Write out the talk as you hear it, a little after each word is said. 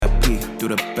through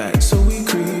the back. So we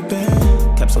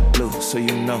creepin', caps are blue, so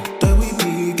you know that we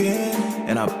peeking.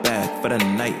 And I'm back for the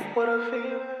night.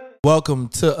 Welcome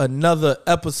to another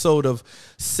episode of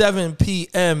 7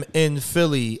 p.m. in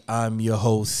Philly. I'm your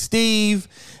host, Steve.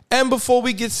 And before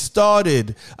we get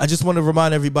started, I just want to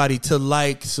remind everybody to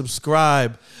like,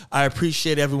 subscribe. I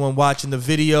appreciate everyone watching the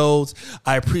videos.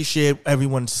 I appreciate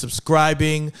everyone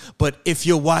subscribing. But if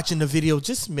you're watching the video,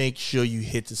 just make sure you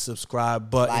hit the subscribe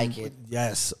button. Like it.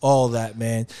 Yes, all that,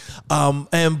 man.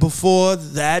 And before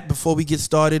we get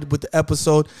started with the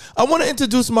episode, I want to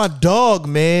introduce my dog,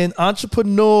 man,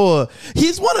 Entrepreneur.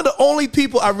 He's one of the only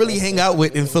people I really hang out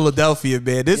with in Philadelphia,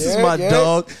 man. This is my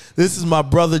dog. This is my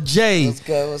brother, Jay. What's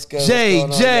good?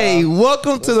 Jay,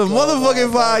 welcome to the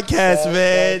motherfucking podcast,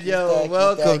 man. Yo,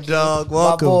 welcome, dog.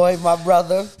 Welcome. My boy, my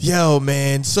brother. Yo,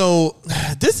 man. So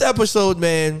this episode,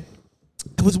 man,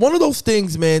 it was one of those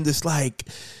things, man, that's like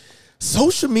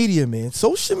social media, man.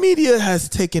 Social media has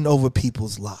taken over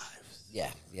people's lives.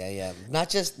 Yeah. Not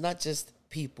just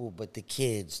people, but the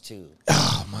kids too.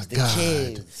 Oh my God. The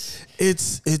kids.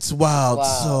 It's wild. Wow.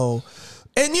 So,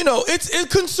 and you know, it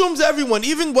consumes everyone,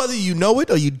 even whether you know it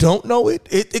or you don't know it.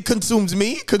 It consumes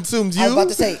me, it consumes you. I was about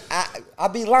to say,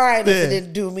 I'd be lying if it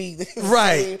didn't do me.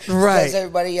 Right. Because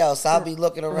everybody else, I'll be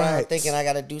looking around thinking I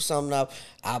got to do something up.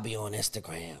 I'll be on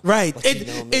Instagram. Right.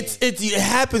 It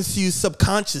happens to you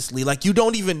subconsciously. Like you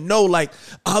don't even know. Like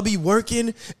I'll be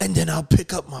working and then I'll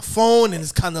pick up my phone and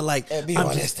it's kind of like be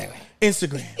on Instagram. It's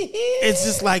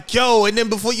just like, yo, and then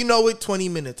before you know it, 20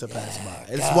 minutes have passed by.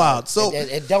 It's wild. So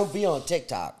and don't be on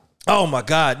TikTok. Oh my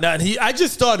God! Now I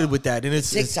just started with that, and it's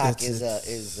TikTok is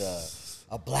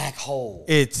a black hole.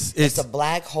 It's a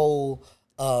black hole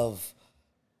of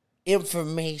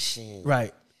information,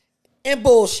 right, and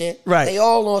bullshit. Right, they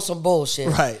all on some bullshit.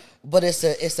 Right. But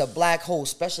it's a black hole,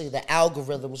 especially the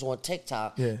algorithms on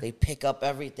TikTok. Yeah. They pick up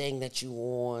everything that you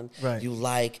on, right. you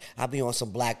like. I'll be on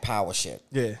some black power shit.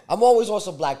 Yeah. I'm always on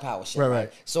some black power shit.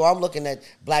 Right. So I'm looking at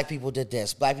black people did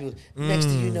this, black people. Next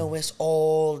thing you know, it's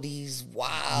all these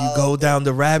wild. You go down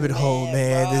the rabbit hole,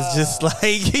 man. Bruh. It's just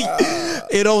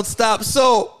like it don't stop.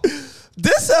 So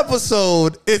this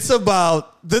episode, it's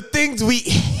about the things we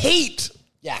hate.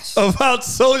 Yes. About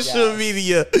social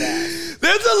media. Yes.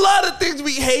 There's a lot of things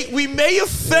we hate. We may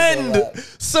offend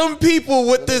some people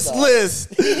with this list.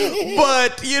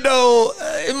 But, you know,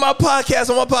 on my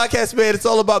podcast, man, it's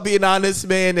all about being honest,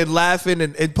 man, and laughing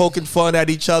and poking fun at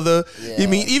each other. Yeah. I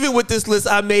mean, even with this list,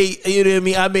 I may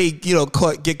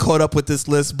get caught up with this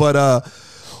list, but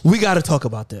we got to talk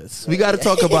about this. We got to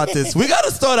talk about this. We got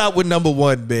to start out with number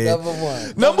one, man.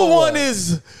 Number one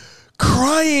is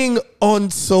crying on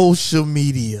social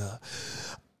media.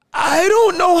 I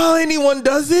don't know how anyone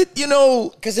does it, you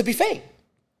know. Because it'd be fake.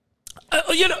 I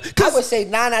would say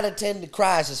 9 out of 10 the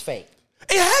cries is fake.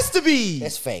 It has to be.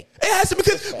 It's fake. It has to be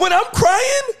because when I'm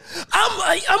crying,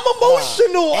 I'm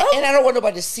emotional. And I don't want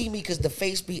nobody to see me because the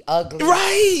face be ugly.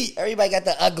 Right. Everybody got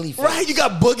the ugly face. Right. You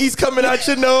got boogies coming out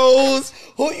your nose.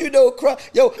 Who you know cry?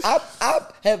 Yo, I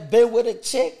have been with a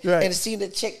chick and seen the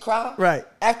chick cry. Right.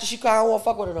 After she cry, I don't want to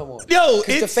fuck with her no more. Yo,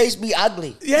 because the face be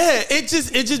ugly. Yeah, it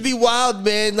just be wild,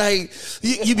 man. Like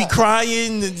you be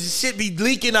crying, and shit be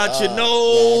leaking out your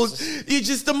nose. It's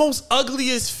just the most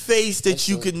ugliest face that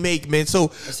you can make, man. So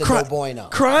crying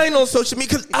on social media,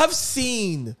 because I've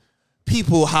seen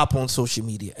people hop on social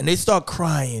media and they start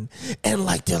crying and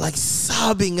like they're like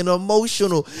sobbing and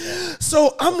emotional.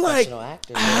 So I'm like,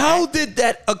 how did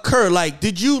that occur? Like,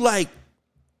 did you like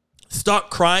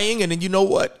start crying and then you know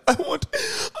what? I want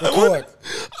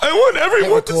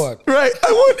everyone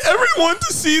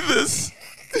to see this.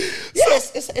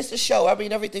 Yes, it's a show. I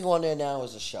mean, everything on there now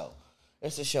is a show.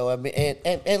 It's a show. I mean,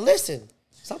 and listen.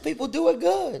 Some people do it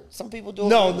good. Some people do it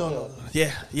good.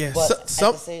 Yeah. But at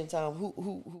the same time,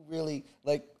 who really,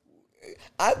 like,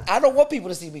 I don't want people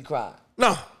to see me cry.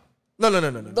 No.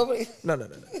 Nobody. No.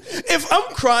 If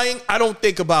I'm crying, I don't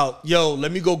think about,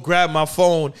 let me go grab my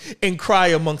phone and cry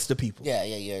amongst the people. Yeah.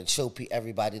 And show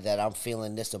everybody that I'm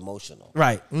feeling this emotional.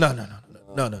 Right. No.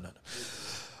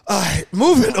 All right,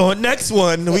 moving on. Next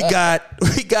one, we got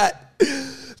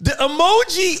the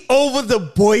emoji over the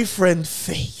boyfriend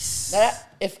face. Now,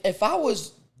 if I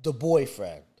was the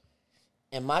boyfriend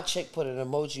and my chick put an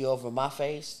emoji over my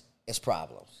face, it's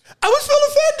problems. I would feel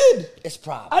offended. It's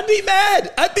problems. I'd be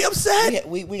mad. I'd be upset.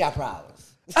 We got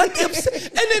problems. I'd be upset.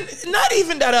 And then not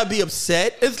even that I'd be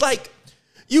upset. It's like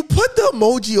you put the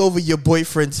emoji over your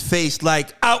boyfriend's face,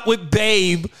 like out with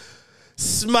babe,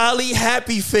 smiley,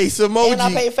 happy face emoji. And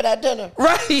I paid for that dinner.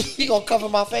 Right. You gonna cover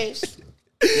my face?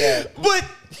 Yeah. But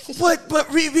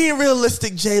being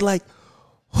realistic, Jay, like,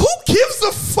 who gives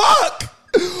a fuck?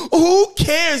 Who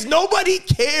cares? Nobody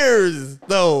cares,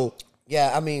 though.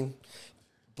 Yeah, I mean,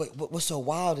 but what's so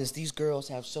wild is these girls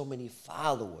have so many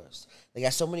followers. They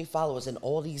got so many followers, and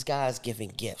all these guys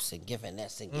giving gifts and giving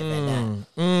this and giving that.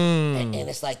 And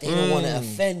it's like they don't want to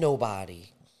offend nobody.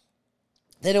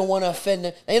 They don't want to offend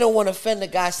the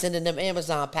guy sending them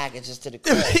Amazon packages to the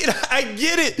crib. I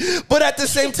get it, but at the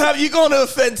same time, you're gonna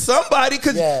offend somebody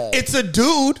because it's a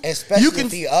dude. Especially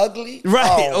if he ugly.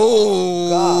 Right.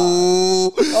 Oh,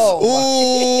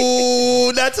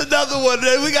 that's another one.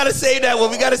 We gotta say that one.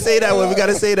 We gotta say that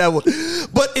one.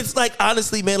 But it's like,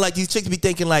 honestly, man, like these chicks be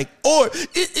thinking like, or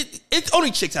it's only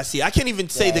chicks I see. I can't even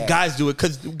say the guys do it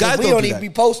because guys don't even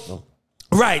be posting them.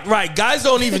 Right. Guys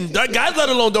let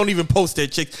alone don't even post their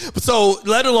chicks. So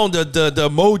let alone the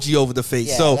emoji over the face.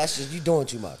 Yeah, so that's just you doing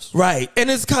too much. Right. And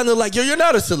it's kind of like, you're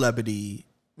not a celebrity.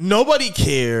 Nobody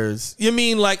cares. You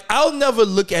mean, like, I'll never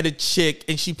look at a chick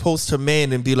and she posts her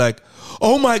man and be like,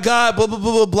 oh my God, blah, blah,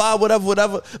 blah, blah, blah,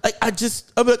 whatever. Like, I'm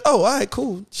like, oh, all right,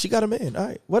 cool. She got a man. All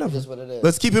right, whatever. That's what it is.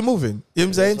 Let's keep it moving. You know what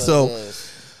I'm saying? So,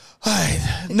 all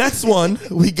right, next one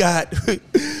we got the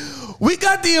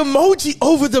emoji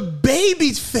over the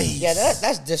baby's face. Yeah,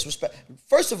 that's disrespect.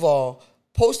 First of all,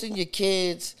 posting your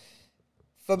kids,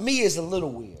 for me, is a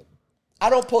little weird. I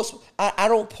don't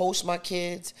post my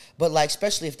kids, but like,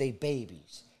 especially if they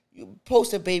babies. You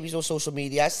post their babies on social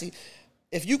media. I see,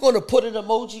 if you're going to put an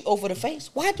emoji over the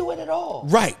face, why do it at all?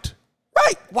 Right.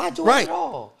 Why do it at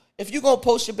all? If you're going to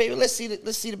post your baby, let's see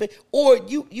the baby. Or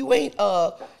you ain't,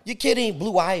 your kid ain't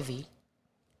Blue Ivy.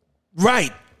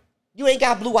 Right. You ain't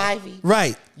got Blue Ivy.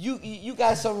 Right. You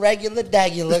got some regular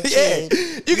kid.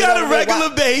 You got a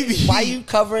regular baby. Why you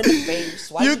covering the face?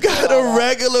 Why you got a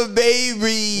regular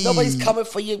baby. Nobody's coming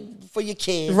for your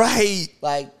kid. Right.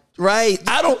 Like, right.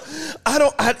 I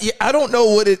don't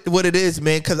know what it is,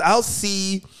 man, because I'll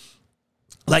see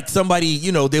like somebody,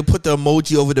 they'll put the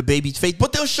emoji over the baby's face,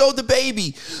 but they'll show the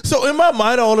baby. So in my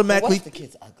mind, I automatically, what if the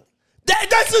kid's ugly?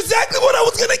 That's exactly what I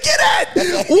was gonna get at.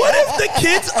 What if the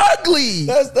kid's ugly?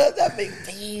 That makes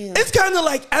damn. It's kind of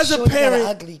like, as a parent,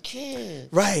 got an ugly kid,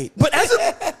 right? But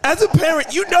as a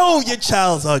parent, your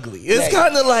child's ugly. It's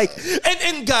kind of like,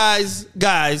 and guys,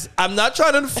 I'm not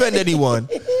trying to offend anyone,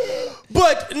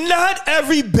 but not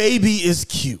every baby is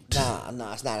cute.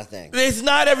 Nah, it's not a thing. It's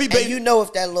not every baby. And you know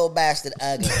if that little bastard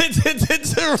ugly.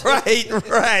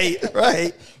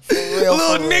 Right. For real,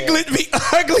 little Nicklet be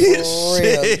ugly as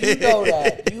shit. You know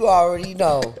that. You already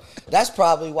know. That's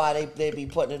probably why they be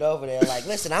putting it over there. Like,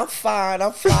 listen, I'm fine.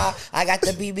 I got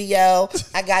the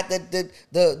BBL. I got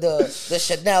the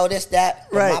Chanel, this, that.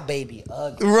 But right. My baby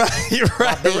ugly. Right.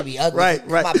 My baby ugly. Right.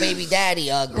 My baby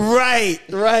daddy ugly. Right.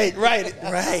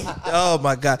 Oh,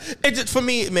 my God. For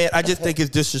me, man, I just think it's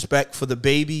disrespect for the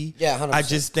baby. Yeah, 100%. I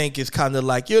just think it's kind of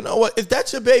like, you know what? If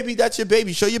that's your baby, that's your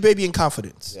baby. Show your baby in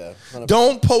confidence. Yeah, 100%.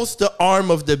 Don't post the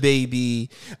arm of the baby.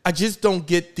 I just don't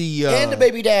get the... and the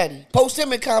baby daddy. Post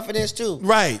him in confidence too.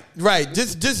 Right.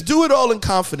 Just do it all in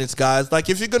confidence, guys. Like,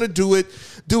 if you're gonna do it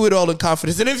all in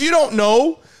confidence. And if you don't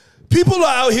know, people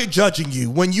are out here judging you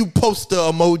when you post the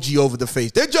emoji over the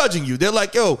face. They're judging you. They're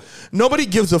like, yo, nobody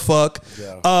gives a fuck.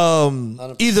 Yeah.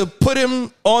 Either put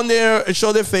him on there and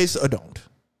show their face or don't.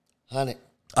 100.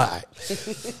 All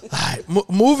right.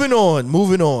 Moving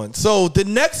on. So the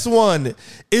next one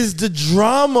is the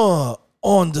drama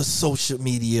on the social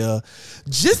media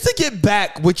just to get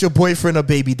back with your boyfriend or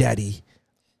baby daddy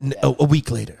a week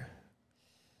later.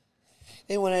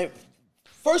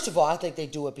 First of all, I think they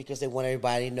do it because they want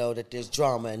everybody to know that there's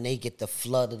drama and they get the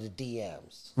flood of the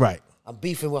DMs. Right. I'm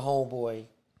beefing with homeboy.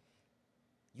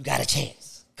 You got a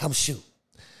chance. Come shoot.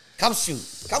 I'm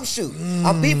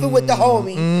beefing with the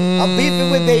homie. I'm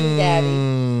beefing with baby daddy.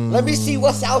 Let me see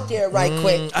what's out there right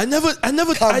quick. I never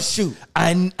shoot.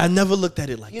 I never looked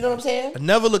at it like that. You know what I'm saying? I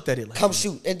never looked at it like Come that.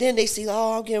 shoot. And then they see,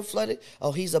 oh, I'm getting flooded.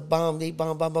 Oh, he's a bomb. They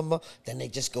bomb. Then they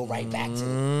just go right back to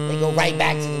them. They go right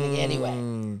back to the nigga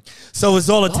anyway. So it's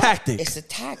all a tactic. It's a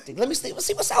tactic. Let's see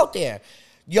what's out there.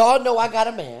 Y'all know I got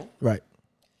a man. Right.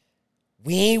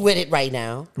 We ain't with it right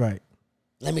now. Right.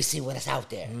 Let me see what is out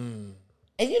there.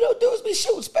 And dudes be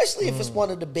shooting, especially if it's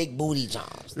one of the big booty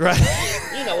Johns. Right.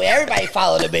 Everybody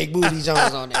follow the big booty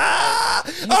Johns on there. I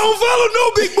don't follow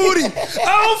no big booty.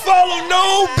 I don't follow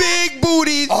no big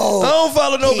booties. Oh, I don't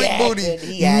follow no big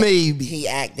booties. Maybe. He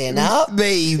acting up.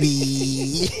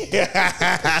 Maybe.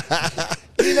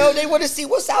 They want to see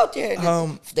what's out there.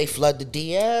 They flood the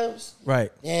DMs.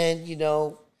 Right. And,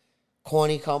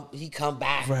 corny come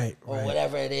back. Right. Or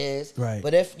whatever it is. Right.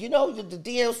 But if, the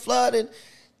DMs flood and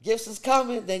gifts is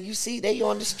coming, then you see they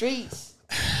on the streets.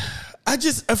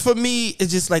 For me,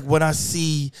 it's just like when I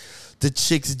see the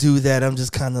chicks do that, I'm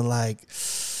just kind of like,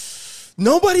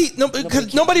 nobody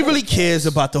really cares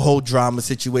about the whole drama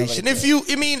situation. If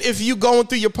you going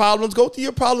through your problems, go through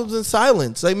your problems in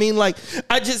silence. I mean, like,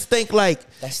 I just think like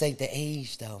that's like the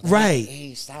age though, right? The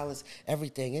age, silence,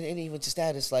 everything, and even just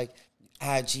that, it's like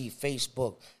IG,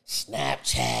 Facebook,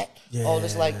 Snapchat. Yeah. Oh,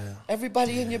 it's like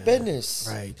everybody in your business,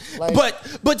 right? Like,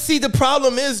 but see, the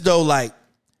problem is though, like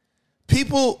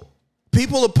people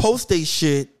will post they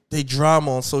shit, they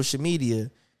drama on social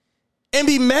media, and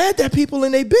be mad that people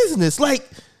in their business. Like,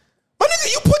 my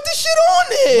nigga, you put this shit on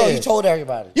there. No, you told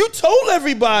everybody.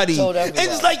 And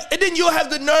it's like, and then you'll have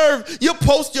the nerve, you'll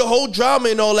post your whole drama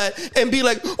and all that and be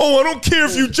like, oh, I don't care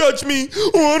if you judge me.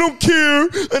 Oh, I don't care.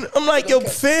 And I'm like, yo,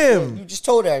 fam. You just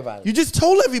told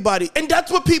everybody. And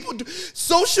that's what people do.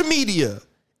 Social media,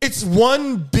 it's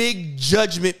one big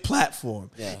judgment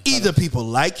platform. Yeah, either people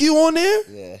like you on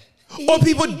there, or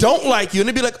people don't like you, and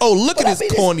they be like, "Oh, look at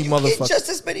this corny motherfucker." Get just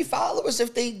as many followers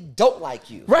if they don't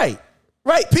like you. Right.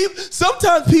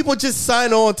 Sometimes people just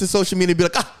sign on to social media and be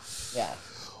like,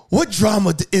 what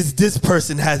drama is this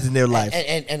person has in their life?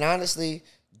 And honestly,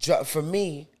 for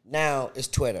me now, it's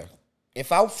Twitter.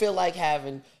 If I feel like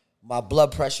having my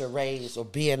blood pressure raised or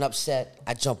being upset,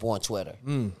 I jump on Twitter.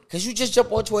 Because you just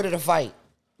jump on Twitter to fight.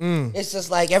 It's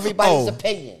just like everybody's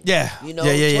opinion. Yeah. You know,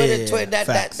 Twitter,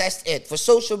 that's it. For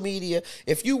social media,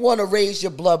 if you want to raise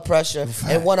your blood pressure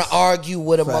and want to argue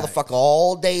with a motherfucker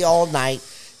all day, all night,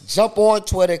 jump on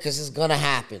Twitter because it's going to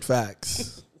happen.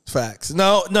 Facts.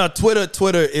 No,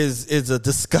 Twitter is a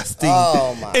disgusting.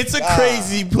 Oh my it's a God.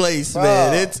 Crazy place, Bro.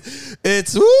 man. It's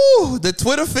the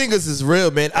Twitter fingers is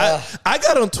real, man. I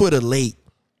got on Twitter late.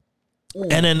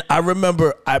 And then I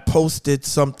remember I posted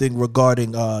something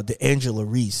regarding the Angela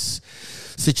Reese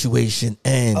situation.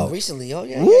 And recently? Oh,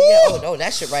 yeah. Oh, no,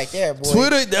 that shit right there, boy.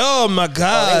 Twitter, oh my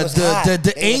God.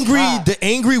 The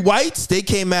angry whites, they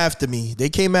came after me.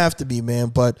 Man.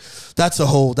 But that's a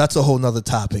whole nother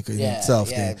topic in itself.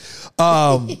 Yeah.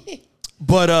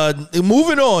 But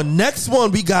moving on. Next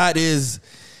one we got is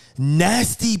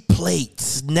nasty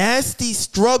plates, nasty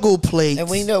struggle plates. And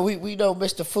we know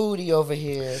Mr. Foodie over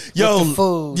here. Yo, with the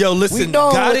food. Listen, we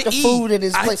know gotta the food in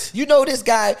his plate. You know this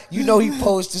guy. You know he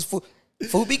posts his food.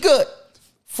 Food be good.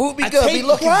 Be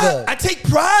looking good. I take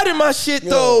pride in my shit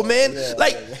though, man.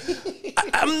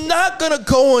 I'm not gonna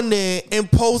go in there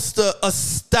and post a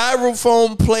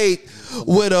styrofoam plate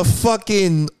with a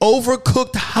fucking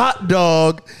overcooked hot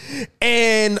dog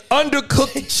and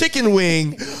undercooked chicken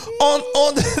wing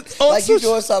on like you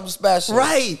doing something special,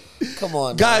 right? Come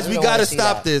on, guys, we gotta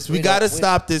stop this. We gotta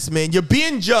stop this, man. You're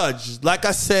being judged. Like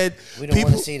I said, we don't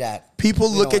want to see that. People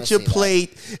look at your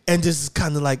plate and just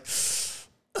kind of like,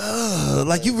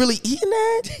 like you really eating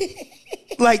that?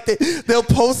 Like they'll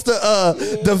post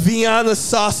the Vienna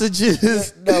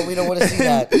sausages. No, we don't want to see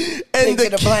that. And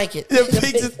the blanket.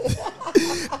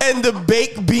 And the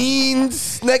baked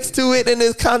beans next to it, and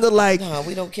it's kind of like, no,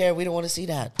 we don't care. We don't want to see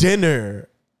that. Dinner.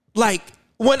 Like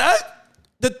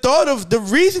the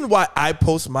reason why I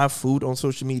post my food on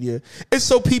social media is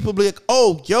so people be like,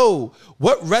 oh, yo,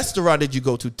 what restaurant did you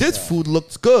go to? This food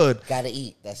looks good. Gotta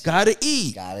eat. Gotta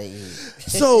eat.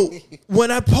 So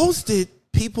when I post it,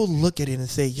 people look at it and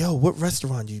say, yo, what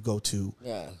restaurant do you go to?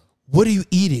 Yeah. What are you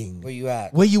eating? Where you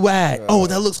at? Right. Oh,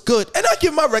 that looks good. And I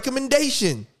give my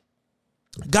recommendation.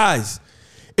 Guys,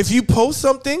 if you post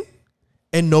something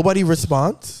and nobody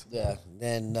responds,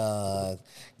 then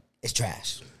it's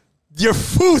trash. Your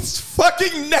food's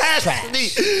fucking nasty.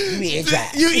 Trash. You eating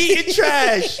trash. You eating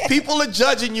trash. People are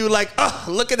judging you like, oh,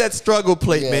 look at that struggle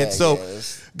plate, man. So,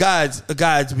 guys,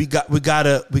 we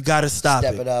gotta stop it.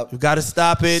 Step it up. We gotta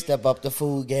stop it. Step up the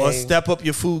food game. Or step up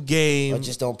your food game. Or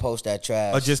just don't post that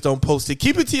trash. Or just don't post it.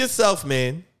 Keep it to yourself,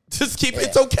 man. Just keep it.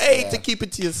 It's okay to keep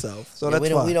it to yourself. So that's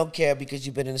fine. We don't care because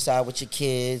you've been inside with your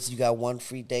kids. You got one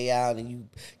free day out and you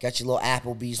got your little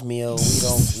Applebee's meal.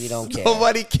 We don't care.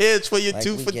 Nobody cares for your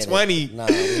 2 for $20. No,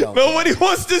 we don't. Nobody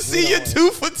wants to see your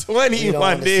 2 for $20. We don't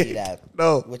want to see that.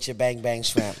 No. With your bang bang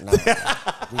shrimp. No.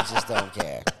 We just don't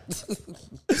care.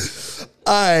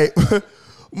 All right.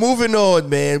 Moving on,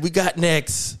 man. We got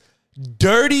next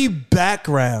dirty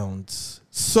backgrounds.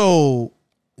 So,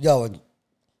 yo.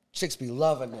 Chicks be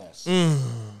loving this.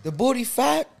 The booty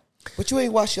fat, but you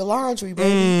ain't wash your laundry,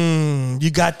 baby.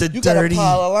 You got the dirty. You got a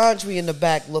pile of laundry in the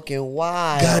back looking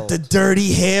wild. Got the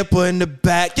dirty hamper in the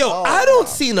back. Yo, I don't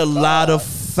seen a lot of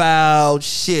foul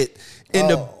shit in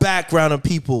the background of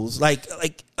people's. Like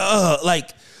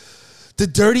the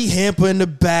dirty hamper in the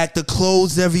back, the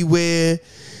clothes everywhere.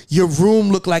 Your room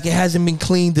look like it hasn't been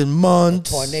cleaned in months.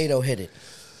 A tornado hit it.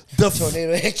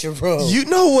 tornado hit your room. You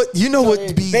know what? You know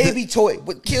what? Baby toy.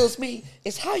 What kills me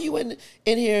is how you in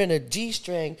here in a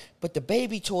G-string, but the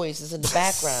baby toys is in the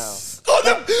background.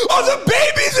 the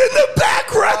baby's in the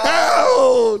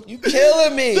background. You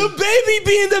killing me. The baby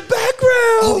be in the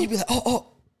background. Oh, you be like, oh.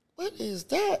 What is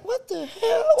that? What the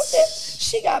hell?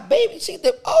 She got baby.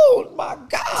 Oh my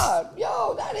God,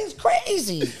 yo, that is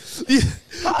crazy. Yeah.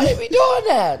 How they be doing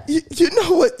that? You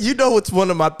know what? You know what's one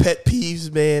of my pet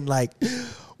peeves, man? Like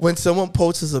when someone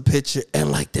posts a picture and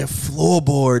like their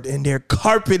floorboard and their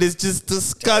carpet is just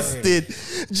disgusted,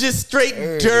 just straight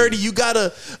dirty. You got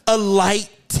a light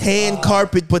tan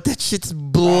carpet, but that shit's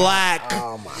black.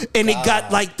 Oh my and God. It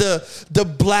got like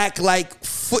the black like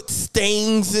foot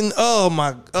stains and oh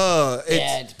my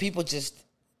people just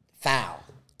foul.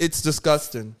 It's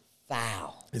disgusting.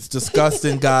 Foul. It's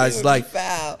disgusting, guys. Like,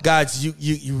 foul. guys,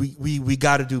 we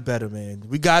got to do better, man.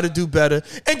 We got to do better.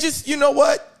 And just, you know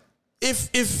what? If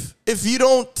you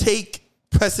don't take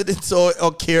precedence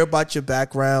or care about your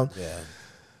background,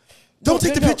 don't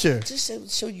take the picture.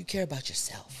 Just show you care about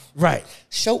yourself. Right.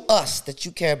 Show us that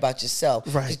you care about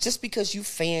yourself. Right. Just because you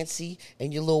fancy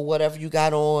and your little whatever you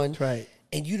got on, right,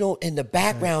 and you don't, and the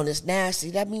background is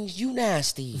nasty, that means you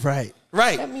nasty. Right.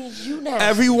 That means you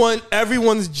nasty.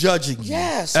 Everyone's judging you.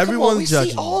 Yes. Everyone's come on, we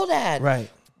judging see all that. Right.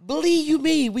 Believe you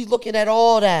me, we looking at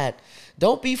all that.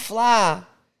 Don't be fly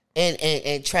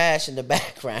and trash in the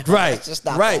background. Right. It's just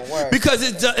not right. gonna work. Because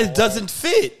it doesn't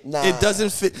fit. Nah. It doesn't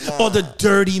fit. Or the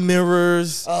dirty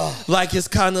mirrors. Like it's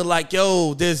kind of like,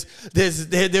 yo,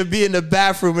 they'll be in the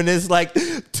bathroom and it's like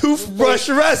toothbrush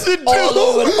residue all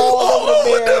over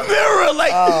the mirror.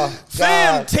 Like,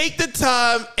 fam, God. take the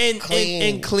time and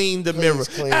clean the mirror.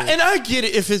 Clean. And I get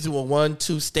it if it's 1,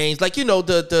 2 stains. Like, you know,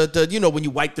 the you know, when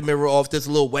you wipe the mirror off, there's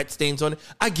little wet stains on it.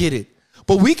 I get it.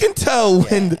 But we can tell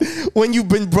when you've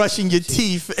been brushing your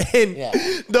teeth and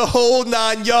the whole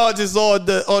 9 yards is on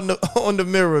the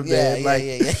mirror, man.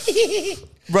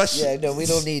 Brush. Yeah, no, we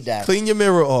don't need that. Clean your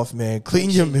mirror off, man. Clean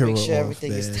your mirror off. Make sure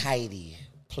everything man. is tidy,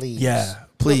 please. Yeah,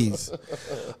 please.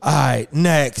 All right,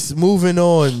 next. Moving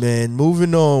on, man.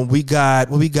 Moving on. What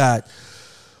we got?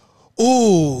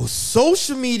 Ooh,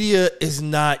 social media is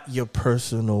not your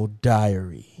personal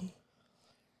diary.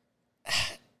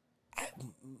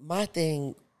 My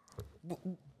thing,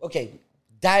 okay,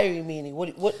 diary meaning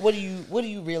what do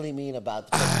you really mean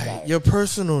about the diary? Your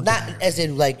personal not diary. as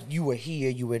in like you were here,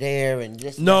 you were there, and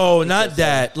this. No, not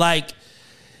that. Like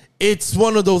it's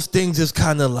one of those things. It's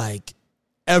kind of like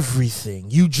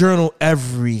everything. You journal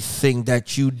everything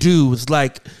that you do. It's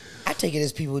like I take it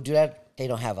as people who do that, they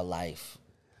don't have a life.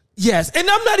 Yes, and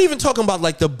I'm not even talking about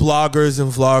like the bloggers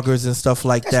and vloggers and stuff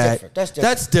like that. Different.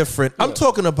 That's different. Yeah. I'm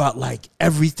talking about like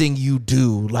everything you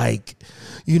do, like,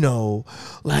 you know,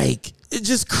 like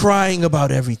just crying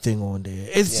about everything on there.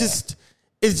 It's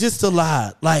just a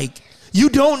lot. Like you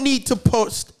don't need to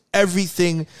post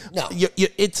everything. No,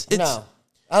 it's no,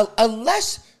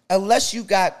 unless you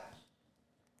got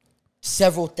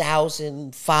several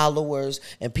thousand followers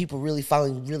and people really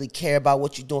following, really care about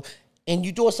what you're doing. And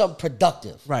you're doing something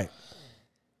productive. Right.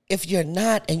 If you're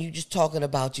not and you're just talking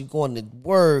about you going to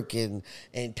work and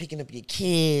picking up your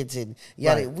kids and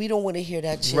we don't want to hear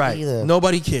that shit either.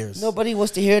 Nobody cares. Nobody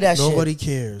wants to hear that shit. Nobody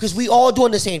cares. Because we all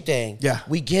doing the same thing. Yeah.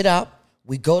 We get up,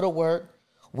 we go to work,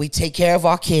 we take care of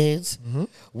our kids,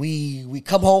 we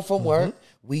come home from work,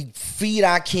 we feed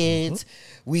our kids,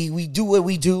 we do what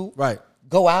we do. Right.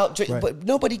 Go out, drink, but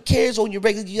nobody cares on your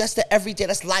regular. That's the everyday.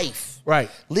 That's life.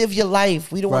 Right. Live your life.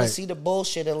 We don't want to see the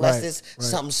bullshit unless it's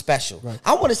something special. Right.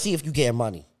 I want to see if you getting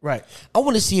money. Right. I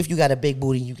want to see if you got a big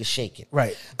booty and you can shake it.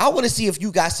 Right. I want to see if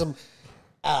you got some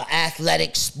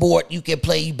athletic sport you can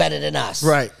play better than us.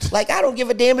 Right. Like I don't give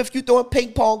a damn if you throwing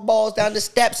ping pong balls down the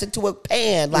steps into a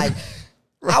pan. Like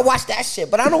I watch that shit,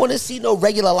 but I don't want to see no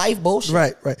regular life bullshit.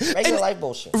 Right. Regular life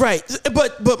bullshit. Right.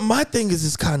 But my thing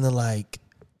is kind of like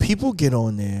people get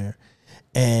on there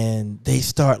and they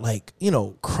start like, you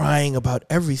know, crying about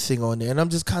everything on there. And I'm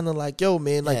just kind of like, yo,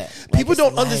 man, like people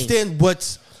don't understand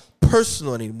what's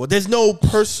personal anymore. There's no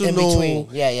personal in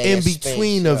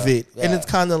between of it. Yeah. And it's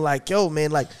kind of like, yo,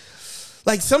 man, like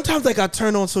sometimes like I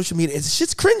turn on social media, it's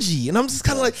shit's cringy. And I'm just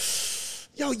kind of like,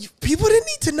 yo, people didn't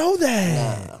need to know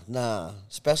that. Nah.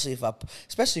 Especially if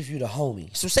you're the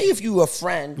homie. So say if you were a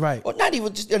friend, right, or not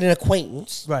even just an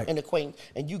acquaintance, right,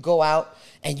 and you go out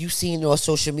and you seen on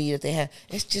social media that they have,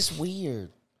 it's just weird.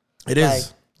 It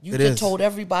is. You can told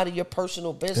everybody your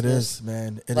personal business. It is,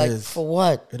 man. It is. is. For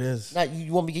what? It is. Not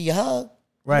you want me to give you a hug?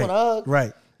 Right. You want a hug?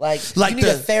 Right. Like you need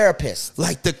a therapist.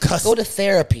 Like go to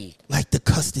therapy. Like the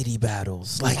custody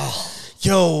battles. Like,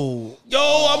 yo,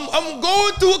 I'm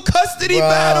going through a custody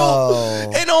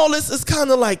battle. And all this is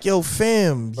kind of like, yo,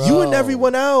 fam, you and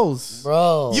everyone else.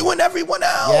 Bro. You and everyone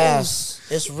else. Yes.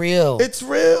 It's real. It's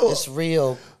real. It's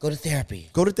real. Go to therapy.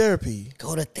 Go to therapy.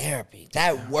 Go to therapy.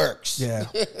 That works. Yeah.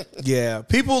 Yeah.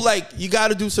 People like, you got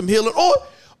to do some healing.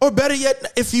 Or better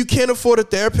yet, if you can't afford a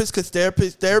therapist, because therapy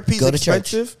is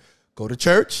expensive. Go to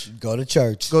church. Go to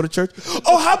church. Go to church.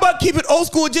 Oh, how about keep it old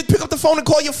school and just pick up the phone and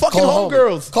call your fucking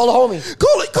homegirls. Call a homie.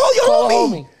 Call your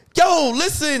homie. Yo,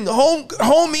 listen,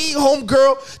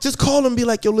 homegirl. Just call and be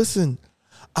like, yo, listen,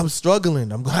 I'm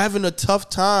struggling. I'm having a tough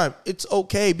time. It's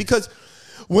okay. Because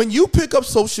when you pick up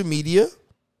social media,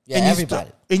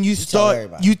 and you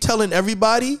start telling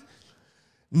everybody,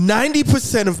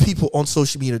 90% of people on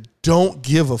social media don't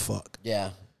give a fuck. Yeah.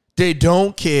 They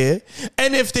don't care.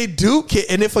 And if they do care,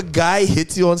 and if a guy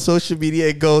hits you on social media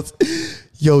and goes,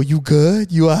 yo, you good?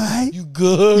 You all right? You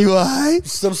good? You all right?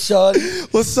 What's up, shorty?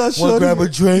 What's up, shorty? Want to grab a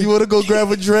drink? You want to go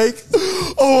grab a drink?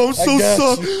 Oh, I'm so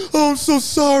sorry. Oh, I'm so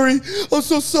sorry. I'm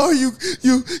so sorry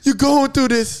you going through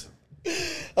this.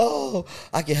 Oh,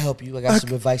 I can help you. I got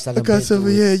some advice. I got some.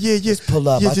 Yeah. Just pull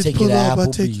up. I'll take you to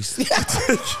Applebee's.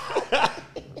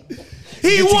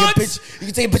 You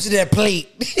can take a picture of that plate.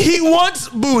 He wants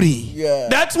booty. Yeah.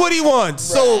 That's what he wants.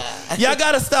 So y'all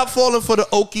gotta stop falling for the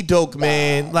okie doke,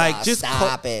 man. Just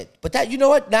stop it. But that, you know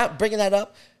what? Not bringing that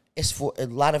up, it's for a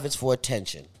lot of it's for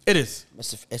attention. It is.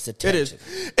 It's attention.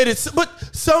 It is.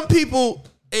 But some people,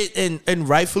 and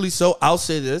rightfully so, I'll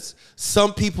say this: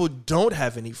 some people don't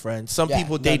have any friends. Some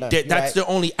people that's their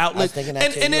only outlet. And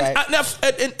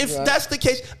if that's the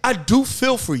case, I do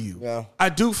feel for you. Yeah. I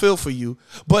do feel for you.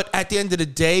 But at the end of the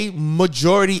day,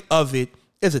 majority of it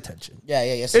is attention. Yeah.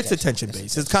 It's attention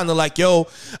based. It's kind of like, yo,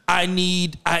 I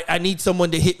need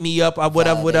someone to hit me up, or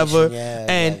whatever.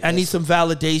 I need some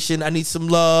validation. I need some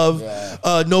love.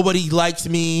 Yeah. Nobody likes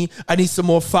me. I need some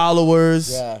more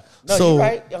followers. Yeah. No, so you're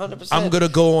right, 100%. I'm gonna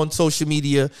go on social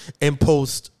media and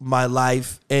post my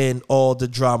life and all the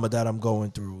drama that I'm going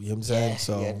through. You know what I'm saying?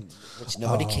 So, which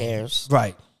nobody cares,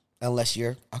 right? Unless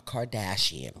you're a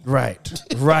Kardashian, right.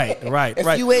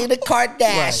 If you ain't a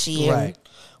Kardashian,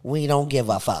 we don't give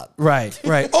a fuck. Right.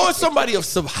 Or somebody of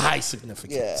some high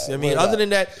significance. Yeah, I mean, other than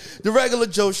that, the regular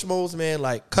Joe Schmoes, man,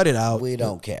 like, cut it out. We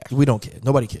don't care. We don't care.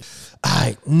 Nobody cares. All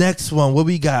right, next one. What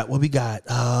we got?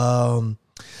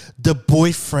 The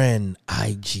boyfriend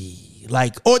IG,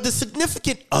 or the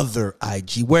significant other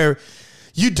IG, where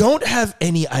you don't have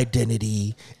any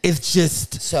identity. It's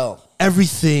just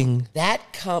everything.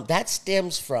 That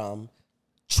stems from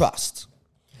trust.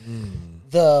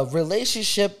 The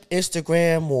relationship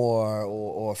Instagram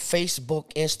or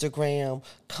Facebook Instagram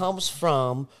comes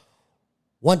from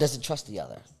one doesn't trust the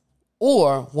other,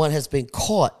 or one has been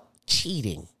caught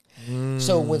cheating.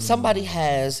 So when somebody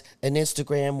has an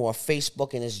Instagram or a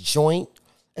Facebook and it's joint,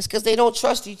 it's because they don't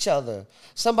trust each other.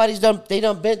 They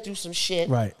done been through some shit.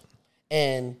 Right.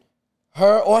 And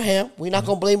her or him, we're not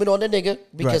going to blame it on the nigga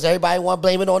because everybody want to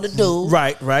blame it on the dude.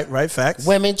 Right. Facts.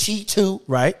 Women cheat too.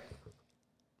 Right.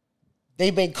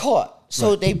 They've been caught.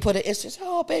 So they put it, it's just,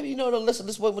 oh, baby, listen,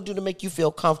 this is what we'll do to make you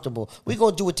feel comfortable. We're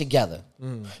going to do it together.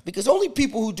 Because only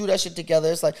people who do that shit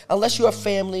together, it's like, unless you're a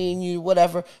family and you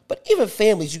whatever, but even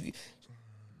families,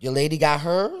 your lady got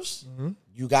hers,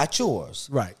 you got yours.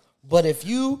 Right. But if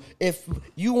you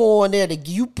on there,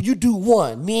 you do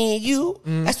one, me and you,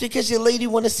 that's because your lady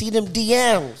want to see them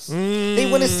DMs. They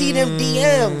want to see them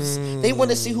DMs. They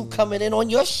want to see who coming in on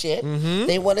your shit.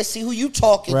 They want to see who you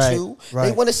talking to.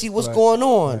 They want to see what's going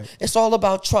on. It's all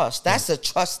about trust. That's a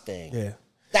trust thing. Yeah.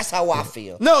 That's how I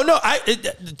feel. No,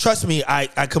 trust me,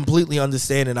 I completely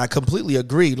understand and I completely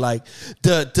agree. Like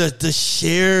the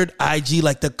shared IG,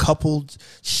 like the coupled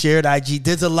shared IG,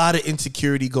 there's a lot of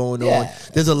insecurity going on.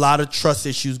 There's a lot of trust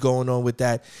issues going on with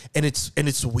that, and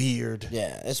it's weird.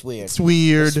 Yeah, it's weird. It's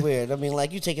weird. It's weird. I mean,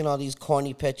 like you taking all these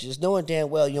corny pictures, knowing damn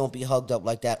well you don't be hugged up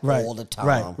like that all the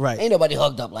time. Right. Ain't nobody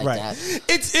hugged up like that.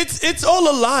 It's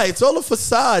all a lie. It's all a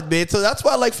facade, man. So that's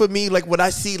why, like for me, like when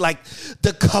I see like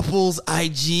the couples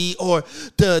IG. Or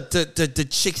the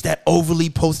chicks that overly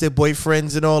post their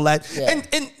boyfriends and all that. Yeah.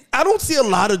 And I don't see a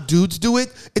lot of dudes do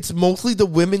it. It's mostly the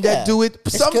women that do it.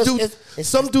 Some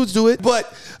dudes do it.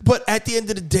 But at the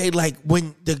end of the day, like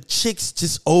when the chicks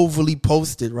just overly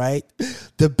post it, right?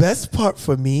 The best part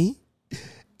for me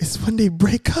is when they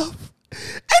break up.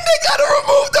 And they gotta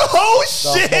remove the whole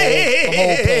shit. The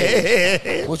whole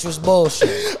page, which was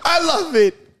bullshit. I love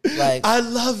it. Like I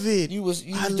love it. you was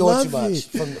I doing love too much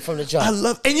it. from the jump. I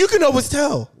love, and you can always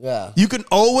tell. Yeah. You can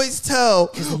always tell.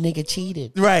 Because the nigga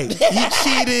cheated. Right. He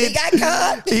cheated. He got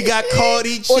caught. He got caught.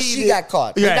 He cheated. Or she got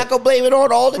caught. You're Right. not gonna blame it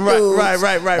on all the dudes.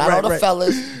 Right. Not on the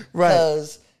fellas. Right.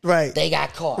 Because Right. they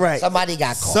got caught. Right. Somebody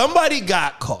got caught. Somebody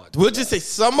got caught. We'll just say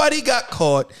somebody got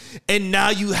caught, and now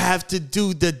you have to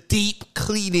do the deep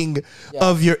cleaning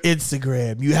of your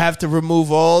Instagram. You have to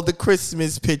remove all the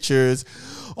Christmas pictures,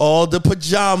 all the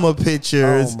pajama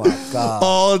pictures. Oh my God.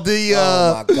 All the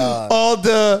Oh my God. all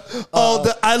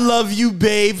the I love you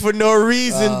babe for no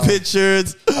reason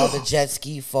pictures. All the jet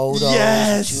ski photos.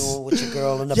 Yes. With your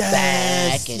girl in the Yes,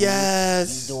 back. And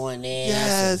yes. you doing this.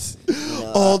 Yes. And, you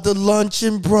know, all the lunch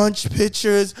and brunch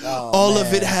pictures. All of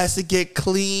man. it has to get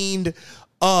cleaned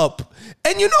up.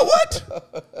 And you know what?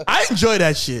 I enjoy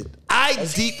that shit. I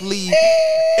deeply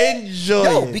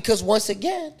enjoy it. because once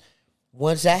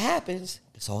that happens,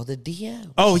 it's all the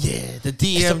DM. Oh yeah, the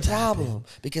DM. It's a problem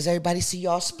because everybody see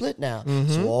y'all split now.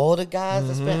 So all the guys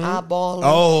that's been eyeballing, Oh.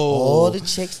 all the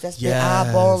chicks that's been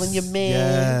eyeballing your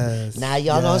man. Yes. Now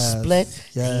y'all done split.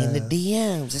 They in the Yes.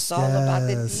 DMs. It's all about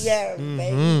the DMs,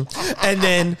 baby.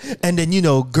 And then you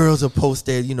know, girls will post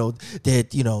their, they're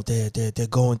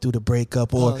going through the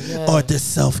breakup or the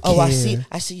self care. Oh, I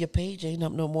see your page ain't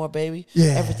up no more, baby.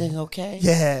 Yeah. Everything okay?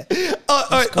 Yeah.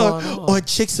 going on? Or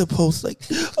chicks will post like,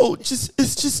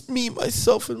 it's just me,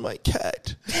 myself, and my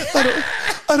cat.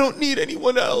 I don't need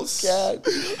anyone else. God.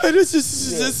 And this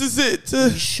is it. You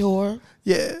sure?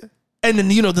 Yeah. And then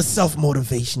the self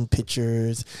motivation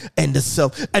pictures and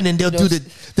and then they'll do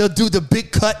the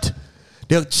big cut.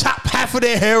 They'll chop half of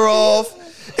their hair off.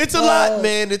 It's a lot,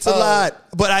 man. It's a lot.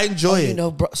 But I enjoy it.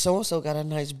 So and so got a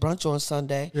nice brunch on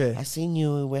Sunday. Yeah. I seen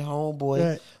you with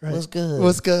homeboy. Right. What's good?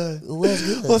 What's good? What's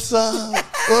good? What's up?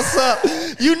 What's up?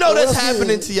 You know that's What's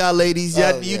happening good? to y'all ladies.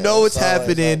 You know it's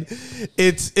happening.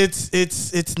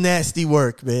 It's nasty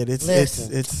work, man.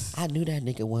 Listen, It's I knew that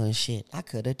nigga wasn't shit. I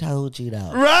could have told you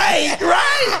though. right.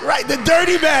 The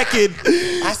dirty mackin.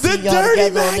 I see The y'all dirty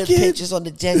together on the mackin. pictures on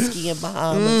the jet ski in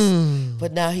Bahamas.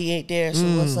 But now he ain't there, so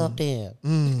what's up there?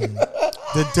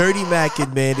 The dirty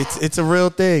mackin, man. It's a real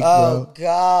thing, bro. Oh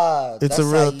God. It's That's a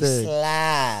real how you thing.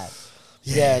 Slide.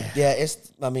 Yeah,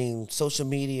 social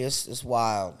media is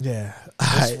wild. Yeah.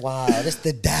 It's wild. It's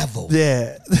the devil.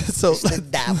 Yeah. So It's the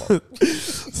devil.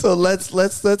 so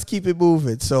let's keep it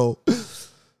moving. So,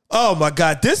 oh my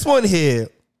God, this one here,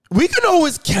 we can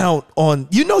always count on.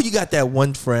 You got that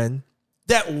one friend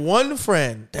that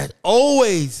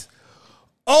always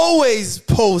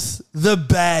posts the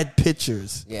bad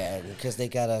pictures. Yeah, because they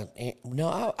gotta.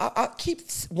 I keep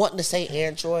wanting to say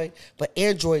Android, but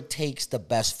Android takes the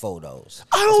best photos.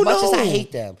 I don't as much know. as I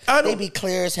hate them, they be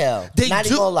clear as hell. They Not do,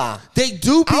 even gonna lie. They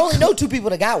do. I only know 2 people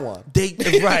that got one.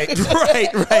 Right. know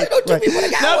 2 people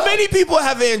that got Now, one. many people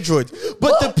have Androids,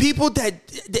 but the people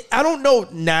I don't know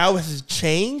now has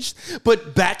changed.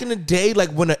 But back in the day, like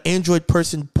when an Android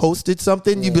person posted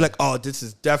something, you'd be like, "Oh, this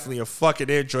is definitely a fucking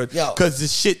Android," because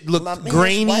this shit looked My man's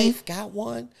grainy. wife got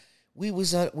one. We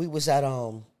was at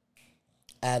the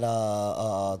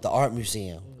art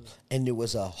museum, and there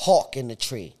was a hawk in the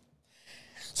tree.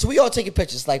 So we all taking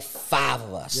pictures, like 5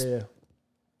 of us. Yeah.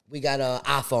 We got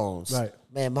iPhones. Right.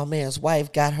 Man, my man's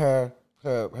wife got her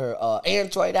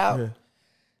Android out,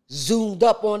 zoomed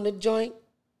up on the joint.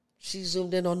 She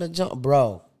zoomed in on the joint,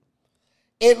 bro.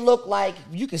 It looked like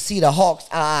you could see the hawk's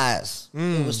eyes.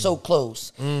 It was so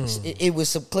close. It was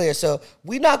so clear. So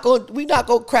we not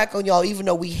gonna crack on y'all, even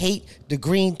though we hate the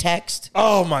green text.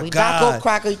 Oh my God! We not gonna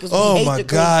crack on you because we hate the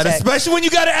green text. Especially when you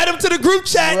gotta add them to the group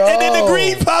chat, Bro. and then the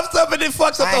green pops up and it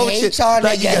fucks up the whole hate shit. y'all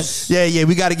Like, niggas. yeah,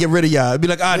 we gotta get rid of y'all. Be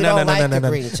like, We no. don't like the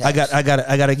green text. I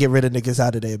gotta get rid of niggas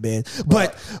out of there, man.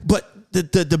 But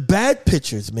the bad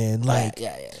pictures, man. Like,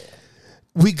 yeah.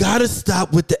 we gotta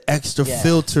stop with the extra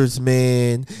filters,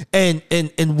 man. And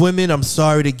women, I'm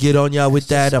sorry to get on y'all with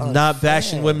that. I'm not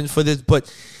bashing women for this,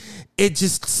 but it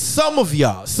just some of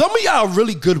y'all are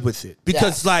really good with it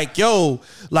because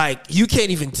you can't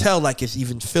even tell like it's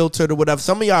even filtered or whatever.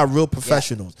 Some of y'all are real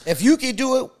professionals. Yeah. If you can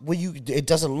do it when it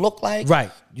doesn't look like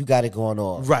you got it going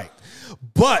on. Right.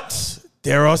 But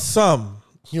there are some.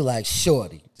 You like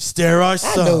shorty. There are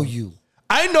some. I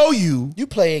know you. You You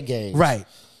play a game. right.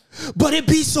 But it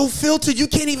be so filtered, you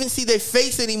can't even see their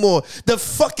face anymore. The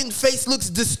fucking face looks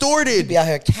distorted. You be out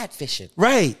here catfishing.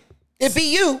 Right. It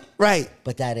be you. Right.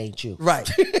 But that ain't you. Right.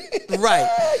 Right.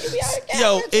 You be out here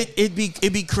Yo, catfishing.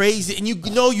 it be crazy. And you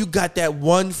got that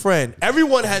one friend.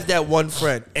 Everyone has that one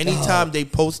friend. Anytime they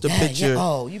post a picture. Yeah.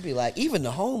 Oh, you be like, even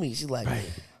the homies, you like,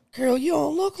 girl, you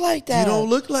don't look like that. You don't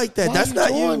look like that. Why That's you not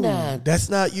doing you. that? That's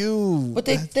not you. But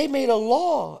they made a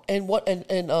law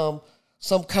in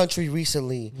some country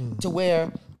recently to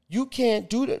where you can't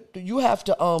do that. You have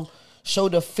to show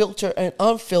the filter and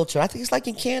unfilter. I think it's like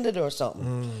in Canada or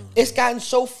something. It's gotten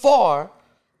so far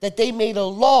that they made a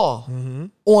law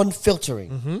on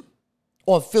filtering,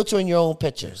 on filtering your own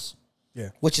pictures. Yeah.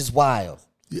 Which is wild.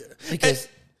 Yeah. Because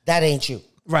that ain't you.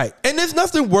 Right. And there's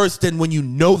nothing worse than when you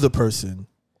know the person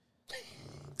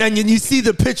and then you see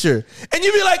the picture and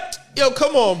you be like, yo,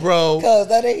 come on, bro. Cause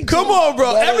that ain't Come you. on,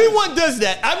 bro. That Everyone does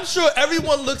that. I'm sure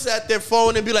everyone looks at their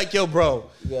phone and be like, yo, bro.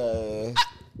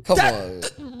 Come on.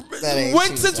 That ain't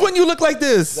you. Since when you look like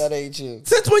this? That ain't you.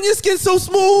 Since when your skin's so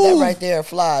smooth? That right there,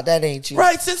 fly. That ain't you.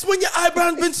 Right. Since when your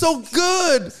eyebrows been so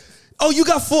good? Oh, you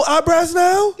got full eyebrows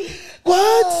now?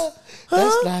 What?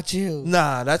 That's not you.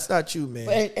 Nah, that's not you,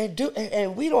 man.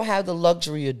 And we don't have the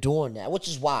luxury of doing that, which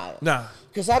is wild. Nah.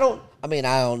 Because I don't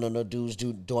know no dudes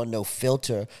doing no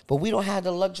filter, but we don't have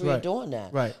the luxury of doing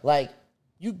that. Right. Like,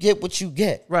 you get what you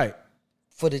get. Right.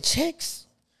 For the chicks,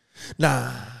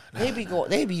 Nah. they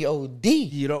be OD.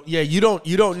 You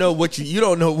don't know what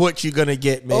you're gonna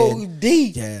get, man. OD.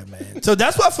 Yeah, man. So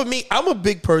that's why for me, I'm a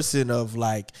big person of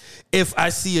like, if I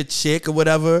see a chick or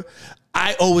whatever,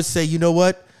 I always say, you know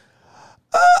what?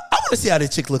 I want to see how the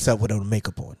chick looks out with no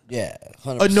makeup on. Yeah,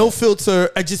 100%. A no filter,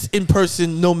 just in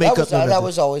person, no makeup. That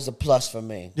was always a plus for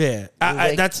me. Yeah,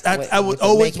 I would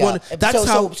always want. That's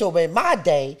So in my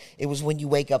day, it was when you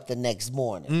wake up the next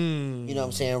morning. You know what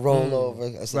I'm saying? Roll over,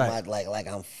 Right. like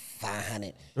I'm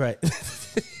 500. Right.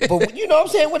 But you know what I'm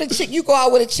saying? With a chick, you go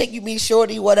out with a chick, you meet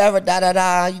shorty, whatever,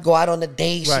 You go out on a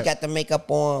date, she Right. got the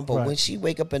makeup on. But Right. when she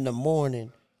wake up in the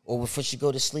morning or before she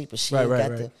go to sleep, and she Right, ain't right,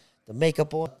 got right. the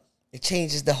makeup on, it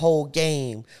changes the whole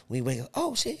game. When you wake up,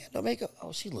 oh, she ain't got no makeup.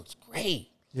 Oh, she looks great.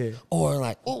 Yeah. Or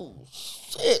like, oh,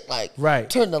 shit. Like, Right.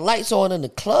 turn the lights on in the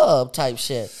club type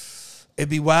shit. It'd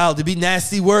be wild. It'd be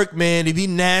nasty work, man.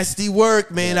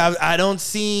 Yeah. I don't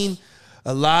seen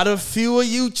a lot of few of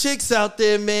you chicks out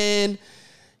there, man.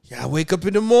 Y'all wake up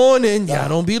in the morning. Y'all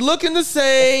don't be looking the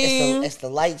same. It's the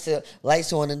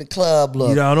lights on in the club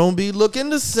look. Y'all don't be looking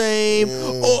the same.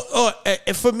 Or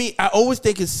for me, I always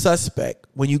think it's suspect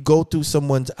when you go through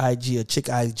someone's IG, a chick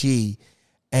IG,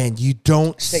 and you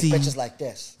don't Take see pictures like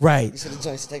this. Right. You see the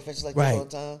joints take pictures like Right. this all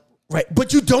the time? Right.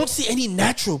 But you don't see any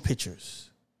natural pictures.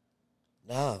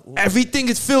 Nah. Everything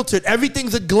is filtered.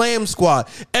 Everything's a glam squad.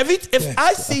 If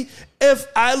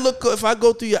I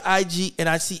go through your IG and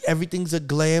I see everything's a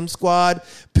glam squad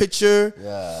picture,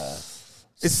 Yeah.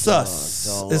 it's sus.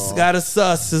 don't It's got a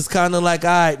sus. It's kind of like, all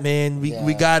right, man,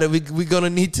 we're gonna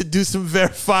need to do some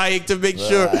verifying to make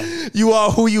sure you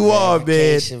are who you are,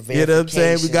 man. You know what I'm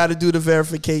saying? We got to do the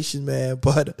verification, man.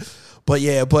 But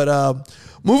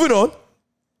moving on.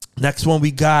 Next one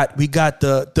we got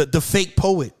the fake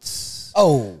poets.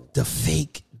 Oh, The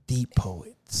fake deep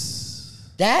poets.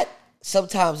 that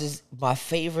sometimes is my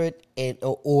favorite,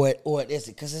 or it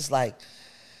isn't, because it's like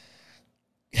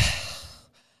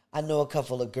I know a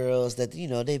couple of girls that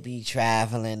they be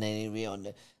traveling and they be on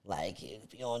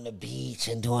the beach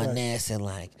and doing this and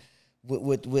like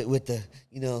with the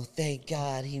thank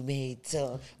God he made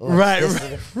some Right.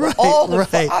 all the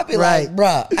right. I be right. like,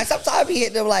 bruh. I sometimes be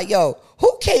hitting them like, yo,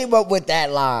 who came up with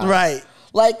that line? Right.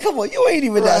 Like, come on, you ain't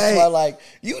even that Right. smart. Like,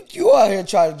 you out here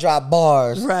trying to drop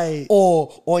bars. Right.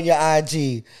 Or on your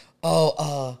IG.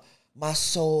 Oh, my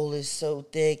soul is so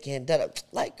thick and that.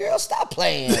 Like, girl, stop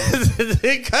playing.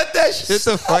 Cut that shit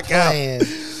the fuck playing. out.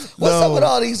 What's No. up with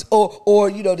all these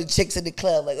or the chicks in the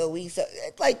club, like, we so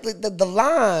like the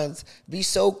lines be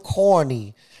so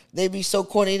corny. They be so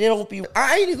corny. They don't be.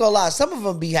 I ain't even gonna lie. Some of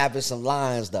them be having some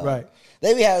lines though. Right.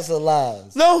 They be having some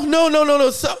lines. No.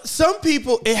 Some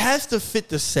people, it has to fit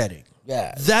the setting.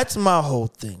 Yeah. That's my whole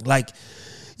thing. Like,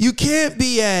 you can't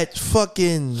be at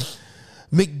fucking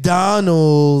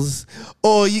McDonald's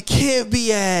or you can't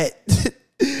be at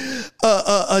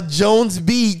a Jones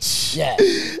Beach. Yeah.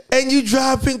 And you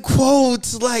dropping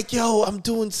quotes like, yo, I'm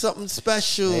doing something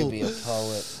special. Maybe a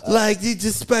poet. Like, you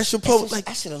just special poet. Like,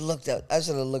 I should have looked up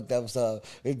some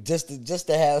just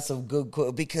to have some good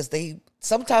quote, because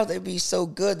sometimes they be so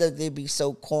good that they be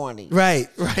so corny. right.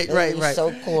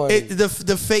 So corny.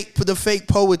 The fake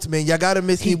poets, man. Y'all gotta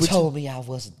miss He me with told me I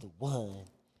wasn't the one.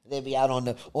 They be out on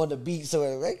the beach, so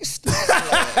like,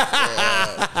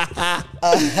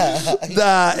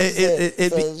 nah,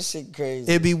 it shit crazy.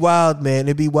 it'd be wild, man.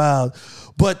 It'd be wild.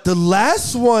 But the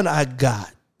last one I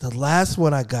got,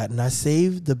 and I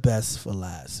saved the best for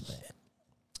last, man.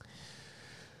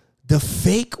 The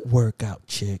fake workout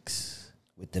chicks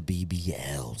With the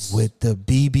BBLs. With the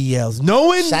BBLs.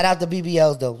 Knowing. Shout out to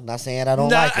BBLs, though. Not saying I don't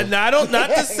like them. Not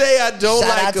to say I don't Shout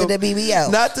like out them. to the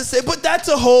BBLs. Not to say, but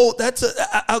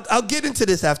I'll get into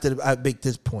this after I make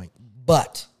this point.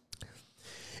 But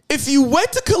if you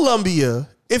went to Columbia,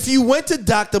 if you went to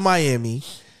Dr. Miami,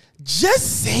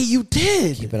 just say you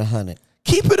did. keep it 100.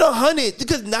 Keep it 100,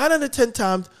 because 9 out of 10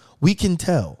 times we can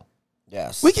tell.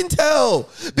 Yes. We can tell.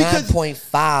 Because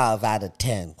 9.5 out of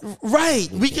 10. right.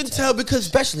 We can tell because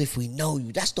Especially if we know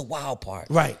you. That's the wild part.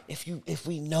 Right. If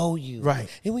we know you. Right.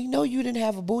 And we know you didn't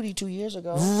have a booty 2 years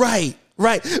ago. Right.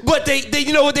 But they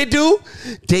you know what they do?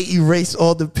 They erase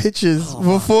all the pictures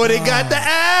before they got the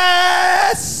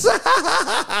ass.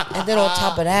 And then on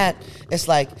top of that, it's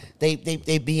like they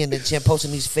be in the gym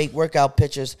posting these fake workout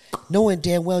pictures, knowing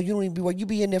damn well you don't even be where you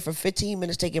be in there for 15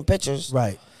 minutes taking pictures.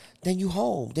 Right. Then you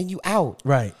home. Then you out.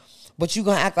 Right. But you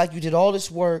gonna act like you did all this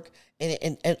work,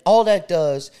 and all that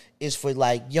does is for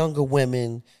like younger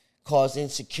women cause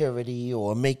insecurity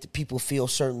or make the people feel a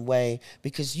certain way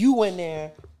because you in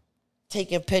there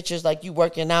taking pictures like you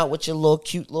working out with your little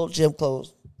cute little gym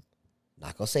clothes.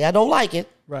 Not gonna say I don't like it.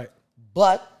 Right.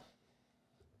 But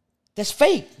that's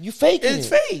fake. You faking It's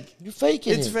it. fake. You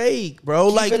faking It's it. fake, bro.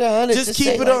 Keep Like it 100. just keep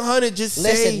say, it like, 100. Just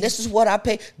listen, say this is what I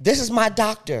pay. This is my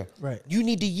doctor. Right. You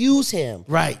need to use him.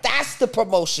 Right. That's the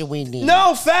promotion we need.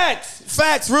 No,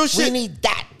 facts, real shit. We need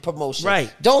that promotion.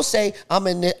 Right. Don't say I'm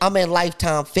in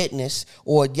Lifetime Fitness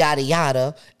or yada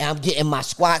yada and I'm getting my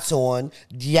squats on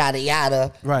yada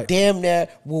yada. Right. Damn near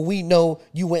when we know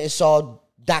you went and saw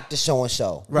Dr. So and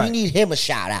so. Right. We need him a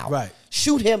shout out. Right.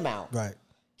 Shoot him out. Right.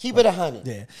 Keep it 100.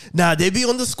 Yeah. Now they be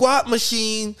on the squat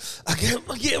machine. I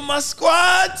get my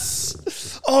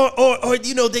squats, or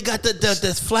you know they got the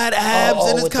flat abs,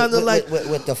 and it's kind of like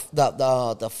with the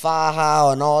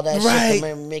faja and all that Right.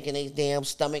 shit, making their damn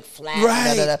stomach flat.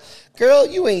 Right. Da, da, da. Girl,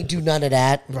 you ain't do none of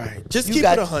that. right. Just You keep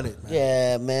got- it 100. Man.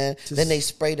 Yeah, man. Then they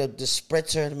spray the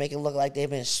spritzer to make it look like they've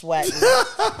been sweating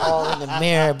all in the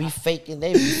mirror. Be faking.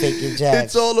 They be faking jacks.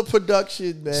 It's all a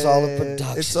production, man. It's all a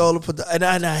production. It's all a production,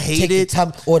 and I hate Take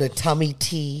it. or the tummy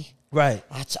tea. Right.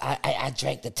 I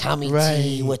drank the tummy Right.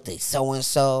 tea with the so and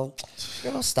so.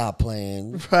 Girl, stop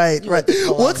playing. Right, You right. at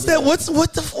the What's that?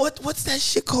 Columbia. What's that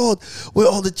shit called? Where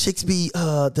all the chicks be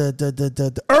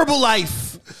the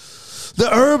Herbalife. The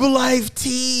Herbalife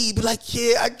tea. Be like,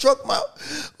 yeah, I drunk my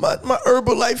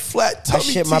Herbalife flat I tummy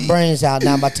shit tea. my brains out.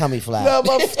 Now my tummy flat. Now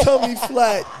my tummy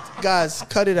flat. Guys,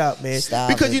 cut it out, man. Stop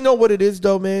because it. you know what it is,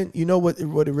 though, man. You know what it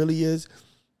really is.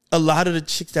 A lot of the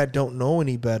chicks that don't know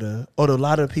any better, or a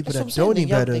lot of the people That's that what I'm know any saying.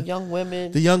 better, The young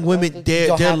women. the young women, don't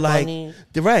they're have like, money.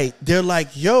 they're right. They're like,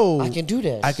 yo, I can do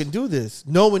this. I can do this,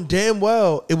 knowing damn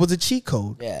well it was a cheat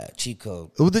code. Yeah, cheat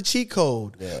code. It was a cheat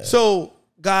code. Yeah. So,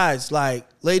 guys, like,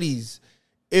 ladies,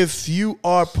 if you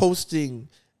are posting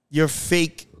your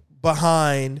fake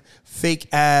behind, fake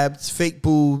abs, fake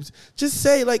boobs, just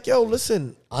say like, yo,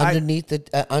 listen,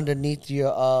 Underneath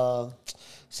your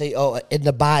say in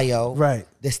the bio. Right.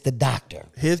 This the doctor.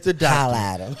 here's the doctor. Holla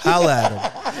at him. Holla at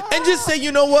him. And just say,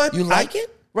 you know what? You like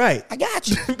it? Right. I got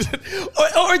you.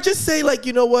 or just say like,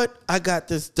 you know what? I got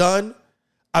this done.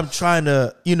 I'm trying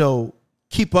to,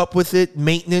 keep up with it,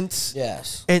 maintenance.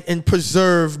 Yes. And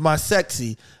preserve my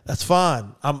sexy. That's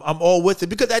fine. I'm all with it.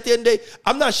 Because at the end of the day,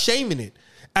 I'm not shaming it.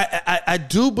 I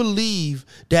do believe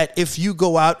that if you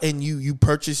go out and you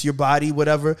purchase your body,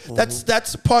 whatever,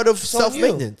 that's part of self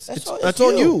maintenance. That's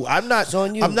on you. I'm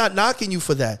not knocking you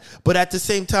for that. But at the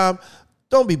same time,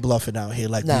 don't be bluffing out here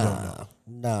like we don't know.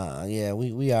 Nah, yeah,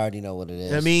 we already know what it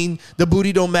is. I mean, the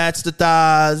booty don't match the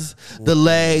thighs, the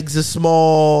legs are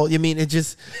small. I mean, it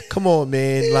just, come on,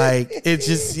 man. Like, it's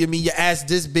just, I mean, your ass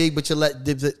this big, but your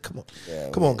come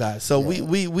on. Come on, guys. So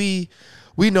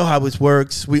we know how it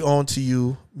works. We on to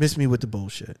you. Miss me with the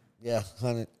bullshit. Yeah,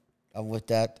 100. I'm with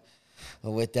that.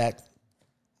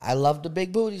 I love the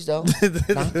big booties though.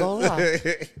 Not gonna lie.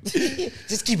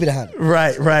 Just keep it 100.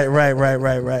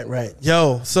 Right.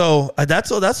 Yo, so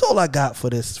that's all I got for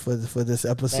this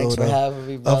episode. Thanks for having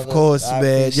me, brother. Of course, I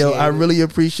man. Yo, I appreciate it. really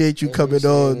appreciate you coming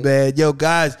on, it. man. Yo,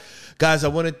 guys, I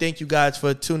want to thank you guys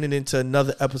for tuning into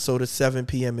another episode of 7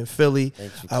 p.m. in Philly.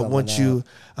 Thanks for I coming want you,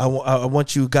 I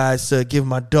want you guys to give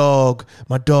my dog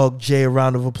Jay a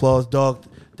round of applause. Dog,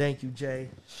 thank you, Jay.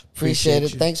 Appreciate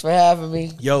it. you. Thanks for having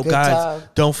me. Yo, Good guys, time.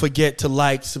 don't forget to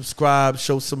like, subscribe,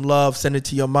 show some love, send it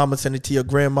to your mama, send it to your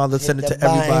grandmother, send it to that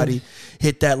button. everybody.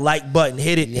 Hit that like button,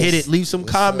 hit it, leave some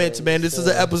comments, sir. man. Yes, This is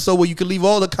an episode where you can leave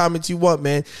all the comments you want,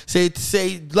 man.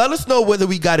 Let us know whether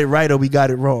we got it right or we got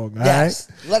it wrong. All Yes.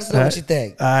 right? Let us know what you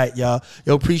think. All right, y'all.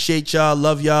 Yo, appreciate y'all.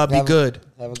 Love y'all. Be good.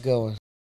 Have a good one.